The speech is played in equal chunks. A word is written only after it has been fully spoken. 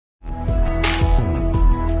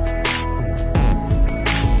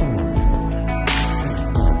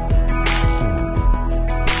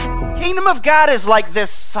kingdom of God is like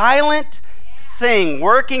this silent thing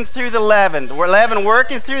working through the leaven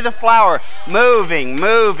working through the flour, moving.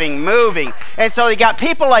 And so you got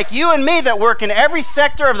people like you and me that work in every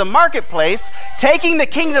sector of the marketplace, taking the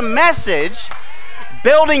kingdom message,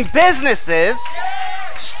 building businesses,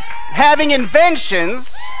 having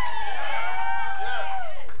inventions,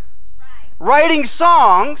 writing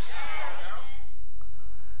songs.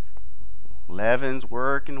 Leaven's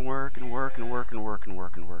working. Do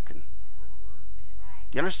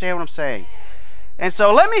you understand what I'm saying? And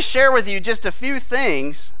so let me share with you just a few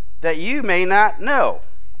things that you may not know,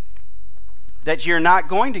 that you're not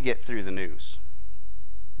going to get through the news.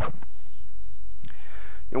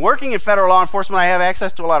 And working in federal law enforcement, I have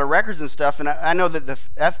access to a lot of records and stuff, and I know that the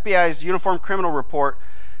FBI's Uniform Criminal Report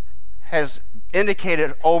has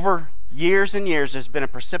indicated over years and years there's been a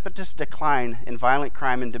precipitous decline in violent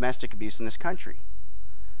crime and domestic abuse in this country.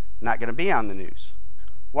 Not going to be on the news.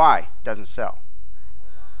 Why? Doesn't sell.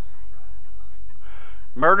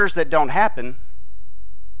 Murders that don't happen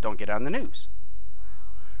don't get on the news.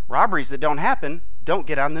 Robberies that don't happen don't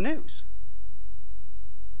get on the news.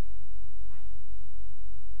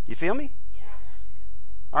 You feel me?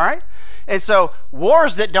 All right? And so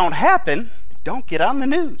wars that don't happen don't get on the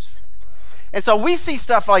news. And so we see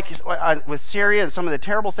stuff like with Syria and some of the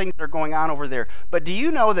terrible things that are going on over there. But do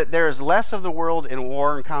you know that there is less of the world in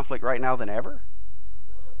war and conflict right now than ever?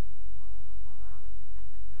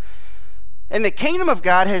 And the kingdom of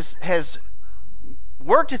God has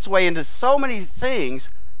worked its way into so many things.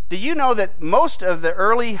 Do you know that most of the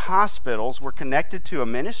early hospitals were connected to a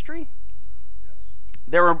ministry?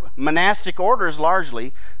 There were monastic orders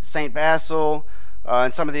largely, St. Basil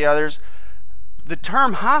and some of the others. The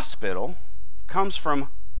term hospital comes from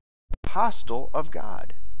hostel of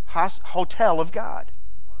God, hotel of God.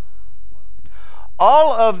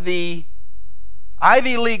 All of the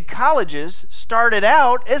Ivy League colleges started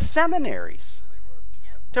out as seminaries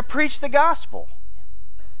to preach the gospel.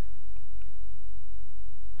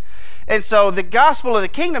 And so the gospel of the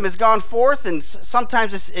kingdom has gone forth, and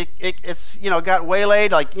sometimes it's got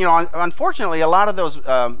waylaid. Like, unfortunately, a lot of those,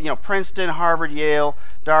 Princeton, Harvard, Yale,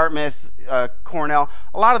 Dartmouth, Cornell,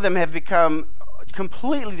 a lot of them have become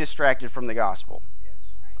completely distracted from the gospel.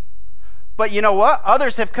 But you know what?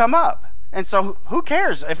 Others have come up. And so who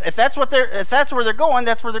cares? If that's where they're going,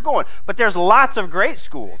 that's where they're going. But there's lots of great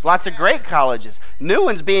schools, lots of great colleges, new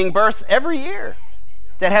ones being birthed every year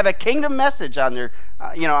that have a kingdom message on their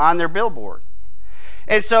on their billboard.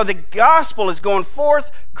 And so the gospel is going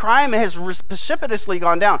forth. Crime has precipitously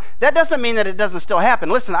gone down. That doesn't mean that it doesn't still happen.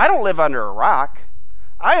 Listen, I don't live under a rock.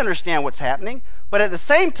 I understand what's happening. But at the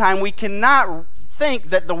same time, we cannot think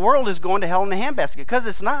that the world is going to hell in a handbasket, because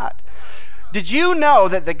it's not. Did you know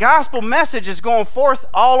that the gospel message is going forth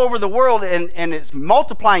all over the world, and it's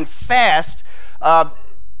multiplying fast?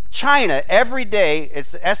 China, every day,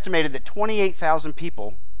 it's estimated that 28,000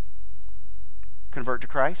 people convert to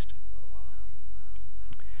Christ.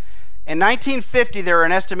 In 1950, there were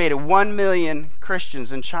an estimated 1 million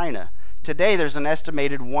Christians in China. Today, there's an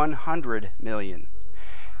estimated 100 million.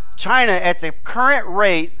 China, at the current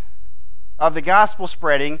rate of the gospel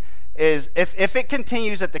spreading, is if it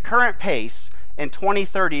continues at the current pace, in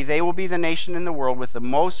 2030, they will be the nation in the world with the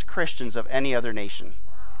most Christians of any other nation.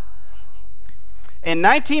 In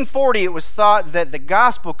 1940, it was thought that the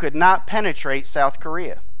gospel could not penetrate South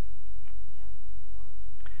Korea.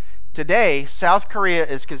 Today, South Korea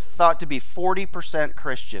is thought to be 40%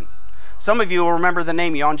 Christian. Some of you will remember the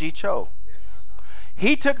name Yonggi Cho.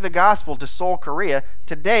 He took the gospel to Seoul, Korea.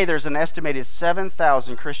 Today, there's an estimated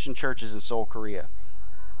 7,000 Christian churches in Seoul, Korea.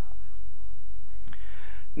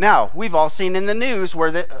 Now, we've all seen in the news where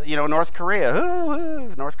North Korea,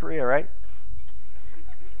 North Korea, right?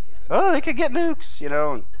 Oh, they could get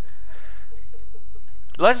nukes,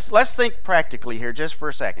 Let's think practically here just for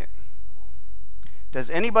a second. Does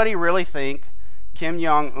anybody really think Kim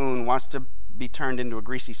Jong-un wants to be turned into a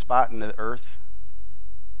greasy spot in the earth?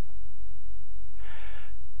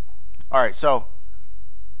 All right, so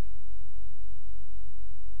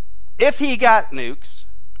if he got nukes,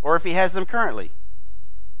 or if he has them currently,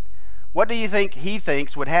 what do you think he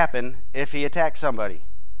thinks would happen if he attacked somebody?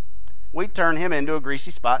 We'd turn him into a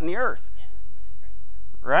greasy spot in the earth.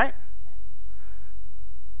 Right?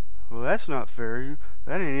 Well, that's not fair.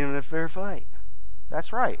 That ain't even a fair fight.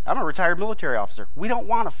 That's right. I'm a retired military officer. We don't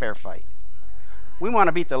want a fair fight. We want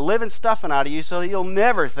to beat the living stuffing out of you so that you'll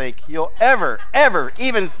never think you'll ever,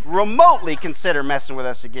 even remotely consider messing with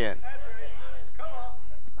us again.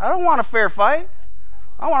 I don't want a fair fight.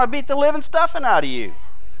 I want to beat the living stuffing out of you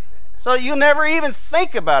so you'll never even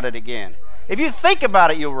think about it again. If you think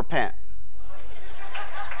about it, you'll repent.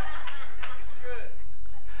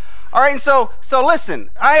 All right, and so listen,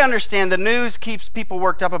 I understand the news keeps people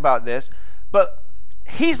worked up about this, but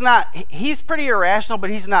he's pretty irrational, but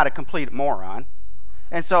he's not a complete moron.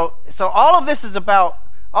 And so all of this is about,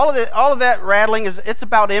 all of that rattling it's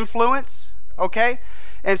about influence, okay?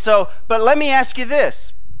 And so, but let me ask you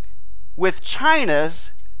this. With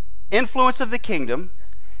China's influence of the kingdom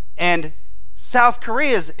and South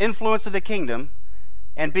Korea's influence of the kingdom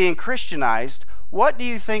and being Christianized, what do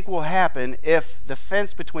you think will happen if the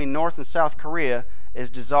fence between North and South Korea is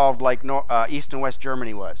dissolved like East and West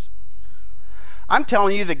Germany was? I'm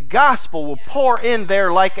telling you, the gospel will pour in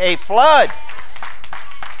there like a flood.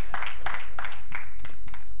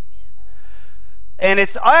 And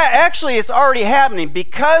it's already happening.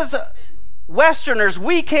 Because Westerners,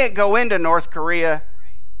 we can't go into North Korea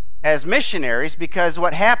as missionaries, because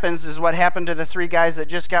what happens is what happened to the 3 guys that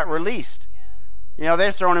just got released. You know,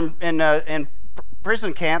 they're thrown in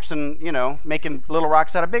prison camps and, you know, making little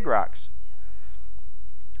rocks out of big rocks.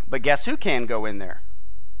 But guess who can go in there?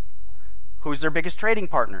 Who's their biggest trading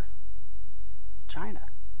partner? China.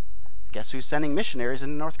 Guess who's sending missionaries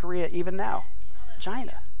into North Korea even now?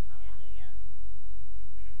 China.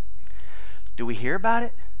 Do we hear about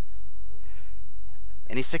it?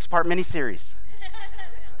 Any 6-part miniseries?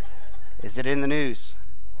 Is it in the news?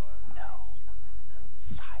 No.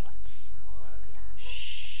 Silence.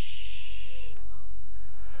 Shh.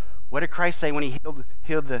 What did Christ say when he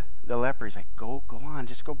healed the leper? He's like, go on,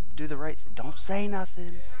 just go do the right thing. Don't say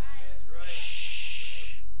nothing.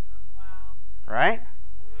 Shh. Right?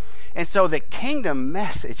 And so the kingdom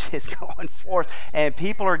message is going forth, and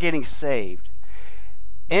people are getting saved.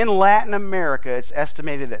 In Latin America, it's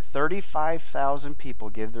estimated that 35,000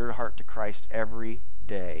 people give their heart to Christ every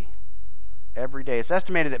day. Every day. It's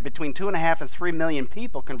estimated that between 2.5 and 3 million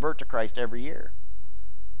people convert to Christ every year.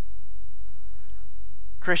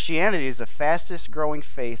 Christianity is the fastest growing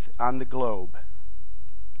faith on the globe.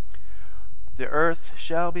 The earth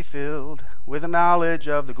shall be filled with the knowledge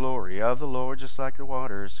of the glory of the Lord, just like the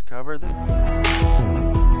waters cover the...